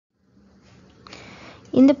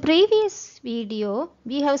In the previous video,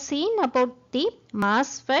 we have seen about the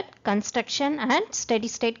MOSFET construction and steady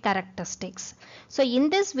state characteristics. So in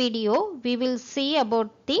this video, we will see about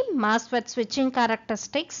the MOSFET switching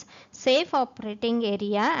characteristics, safe operating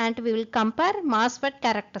area, and we will compare MOSFET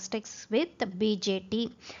characteristics with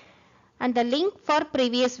BJT. And the link for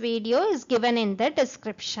previous video is given in the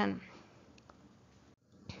description.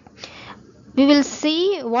 We will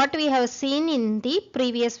see what we have seen in the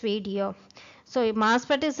previous video. So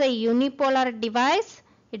MOSFET is a unipolar device.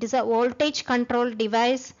 It is a voltage control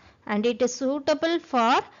device and it is suitable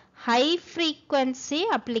for high frequency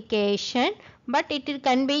application, but it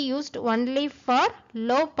can be used only for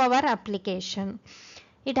low power application.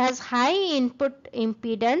 It has high input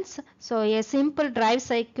impedance, so a simple drive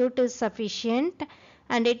circuit is sufficient,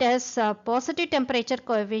 and it has a positive temperature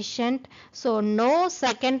coefficient, so no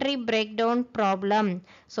secondary breakdown problem.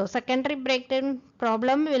 So secondary breakdown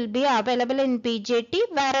problem will be available in BJT,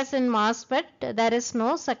 whereas in MOSFET there is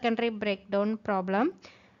no secondary breakdown problem.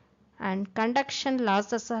 And conduction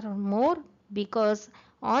losses are more because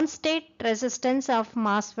on-state resistance of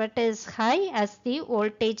MOSFET is high as the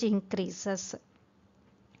voltage increases.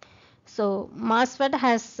 So MOSFET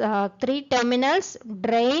has three terminals: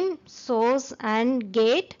 drain, source and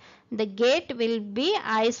gate. The gate will be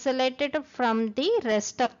isolated from the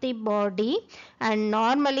rest of the body, and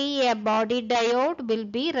normally a body diode will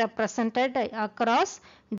be represented across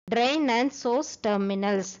drain and source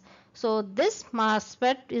terminals. So this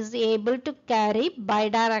MOSFET is able to carry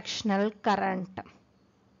bidirectional current.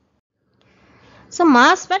 So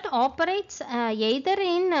MOSFET operates either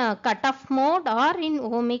in cutoff mode or in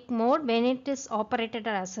ohmic mode when it is operated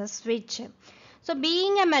as a switch. So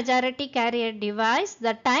being a majority carrier device,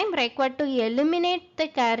 the time required to eliminate the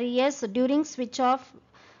carriers during switch off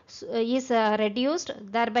is reduced.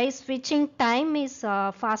 Thereby switching time is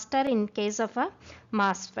faster in case of a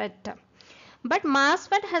MOSFET. But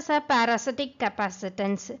MOSFET has a parasitic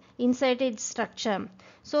capacitance inside its structure.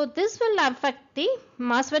 So this will affect the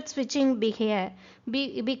MOSFET switching behavior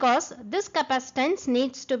because this capacitance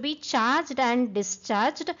needs to be charged and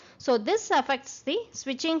discharged. So this affects the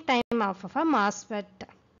switching time of a MOSFET.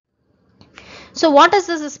 So what is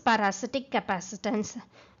this parasitic capacitance?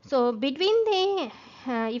 So between the,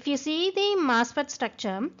 if you see the MOSFET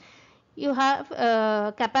structure, you have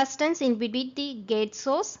capacitance in between the gate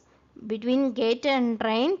source, between gate and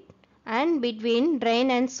drain, and between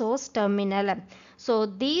drain and source terminal. So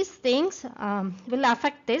these things will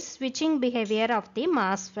affect this switching behavior of the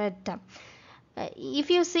MOSFET. If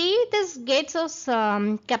you see this gate source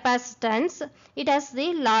capacitance, it has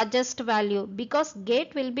the largest value because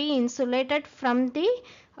gate will be insulated from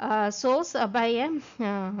the source by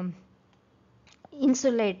a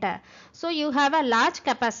insulator. So you have a large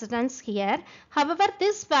capacitance here. However,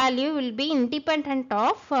 this value will be independent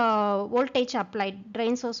of voltage applied,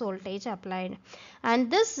 drain source voltage applied.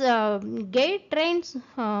 And this gate drain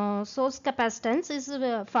source capacitance is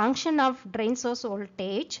a function of drain source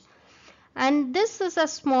voltage. And this is a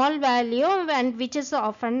small value and which is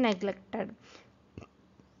often neglected.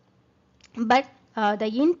 But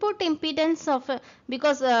the input impedance of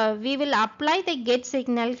because we will apply the gate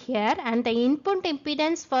signal here, and the input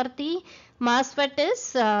impedance for the MOSFET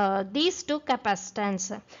is these two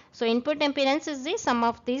capacitance. So input impedance is the sum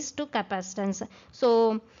of these two capacitance.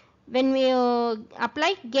 So when we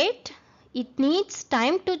apply gate, it needs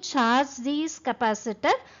time to charge these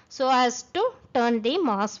capacitor so as to turn the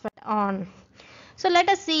MOSFET on. So let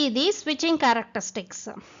us see the switching characteristics.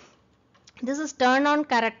 This is turn on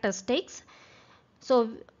characteristics.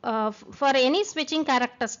 So for any switching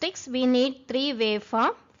characteristics, we need three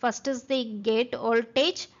waveform. First is the gate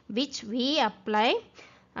voltage which we apply,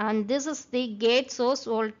 and this is the gate source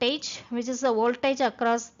voltage, which is the voltage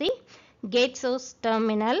across the gate source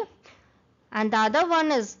terminal, and the other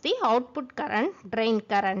one is the output current, drain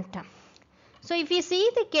current. So if you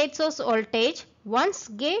see the gate source voltage, once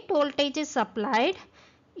gate voltage is applied,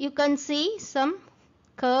 you can see some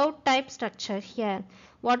curve type structure here.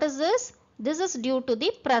 What is this? This is due to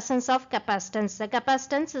the presence of capacitance. The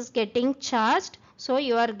capacitance is getting charged, so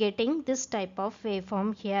you are getting this type of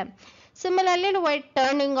waveform here. Similarly, while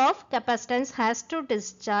turning off, capacitance has to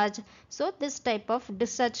discharge, so this type of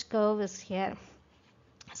discharge curve is here.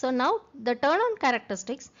 So now the turn on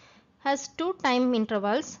characteristics has two time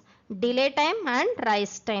intervals, delay time and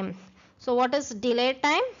rise time. So what is delay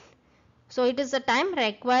time? So it is the time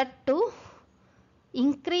required to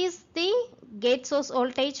increase the gate source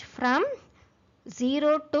voltage from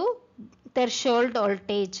 0 to threshold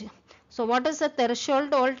voltage. So what is the threshold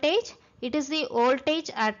voltage? It is the voltage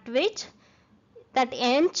at which that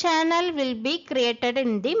N channel will be created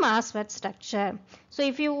in the MOSFET structure. So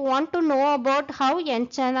if you want to know about how N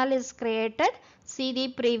channel is created, see the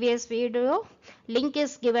previous video. Link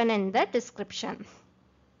is given in the description.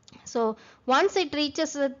 So once it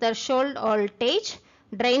reaches the threshold voltage,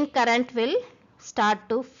 drain current will start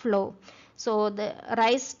to flow. So the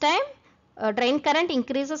rise time, drain current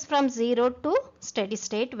increases from 0 to steady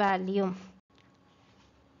state value.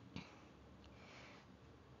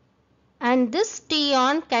 And this T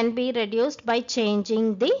on can be reduced by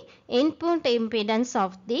changing the input impedance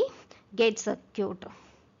of the gate circuit.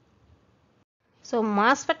 So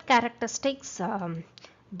MOSFET characteristics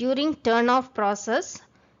during turn off process.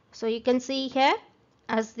 So you can see here,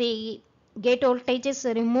 as the gate voltage is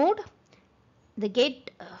removed, the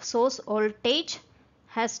gate source voltage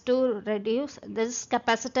has to reduce. This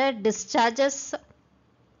capacitor discharges.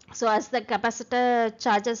 So as the capacitor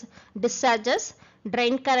discharges,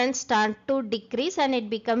 drain current start to decrease and it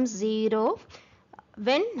becomes 0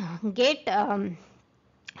 when gate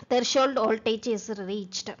threshold voltage is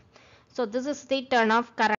reached. So this is the turn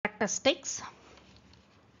off characteristics.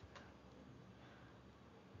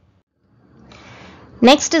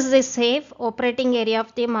 Next is the safe operating area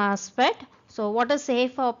of the MOSFET. So what is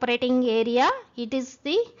safe operating area? It is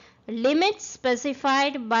the limit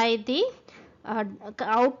specified by the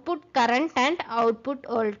output current and output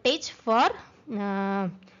voltage for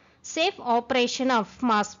safe operation of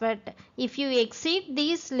MOSFET. If you exceed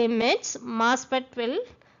these limits, MOSFET will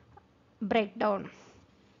break down.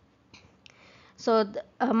 So the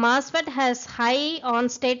MOSFET has high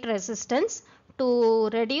on-state resistance. To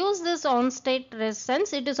reduce this on-state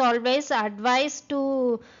resistance, it is always advised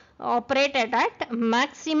to operate at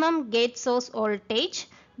maximum gate source voltage,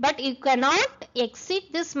 but you cannot exceed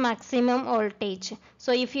this maximum voltage.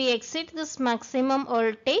 So if you exceed this maximum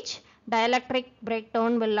voltage, dielectric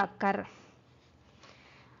breakdown will occur.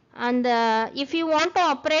 And if you want to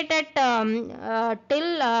operate at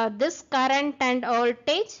till this current and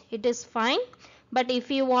voltage, it is fine. But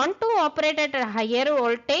if you want to operate at a higher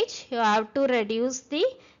voltage, you have to reduce the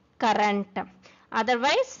current.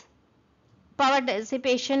 Otherwise, power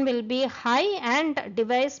dissipation will be high and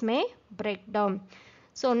device may break down.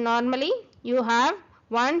 So normally you have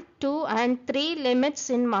 1, 2 and 3 limits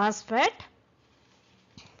in MOSFET.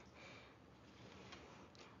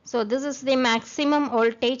 So this is the maximum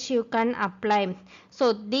voltage you can apply.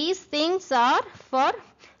 So these things are for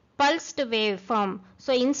pulsed waveform.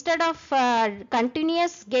 So instead of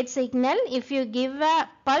continuous gate signal, if you give a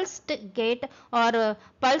pulsed gate or a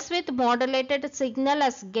pulse width modulated signal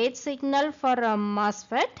as gate signal for a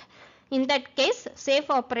MOSFET, in that case safe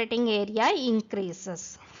operating area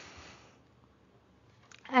increases.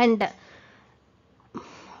 And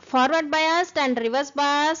forward biased and reverse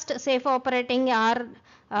biased safe operating are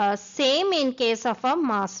same in case of a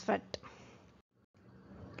MOSFET.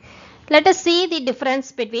 Let us see the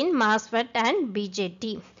difference between MOSFET and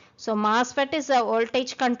BJT. So MOSFET is a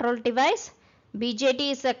voltage control device.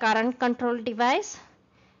 BJT is a current control device.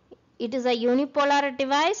 It is a unipolar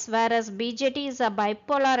device, whereas BJT is a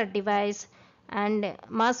bipolar device. And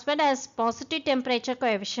MOSFET has positive temperature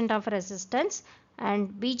coefficient of resistance and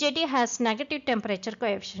BJT has negative temperature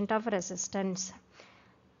coefficient of resistance.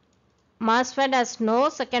 MOSFET has no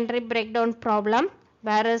secondary breakdown problem,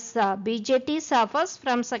 whereas BJT suffers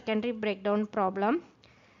from secondary breakdown problem.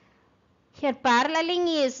 Here paralleling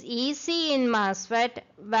is easy in MOSFET,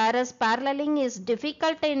 whereas paralleling is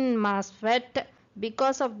difficult in MOSFET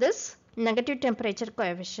because of this negative temperature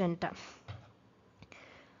coefficient.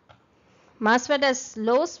 MOSFET has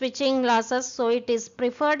low switching losses, so it is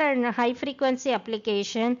preferred in high frequency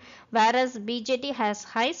application, whereas BJT has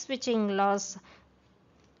high switching loss.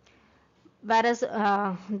 Whereas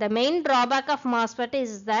the main drawback of MOSFET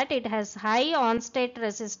is that it has high on-state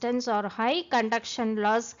resistance or high conduction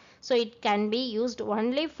loss, so it can be used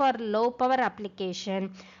only for low power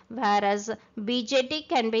application, whereas BJT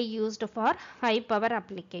can be used for high power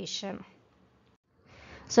application.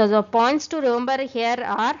 So the points to remember here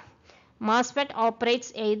are: MOSFET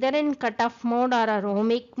operates either in cutoff mode or a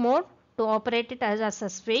ohmic mode to operate it as a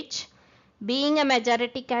switch. Being a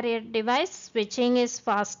majority carrier device, switching is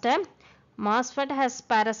faster. MOSFET has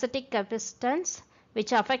parasitic capacitance,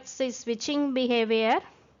 which affects the switching behavior.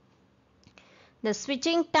 The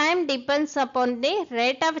switching time depends upon the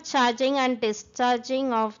rate of charging and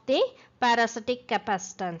discharging of the parasitic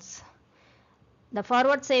capacitance. The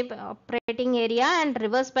forward safe operating area and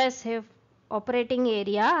reverse bias safe operating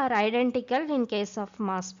area are identical in case of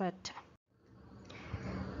MOSFET.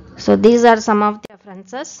 So these are some of the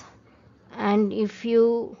references. And if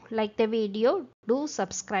you like the video, do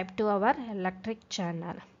subscribe to our electric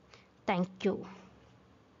channel. Thank you.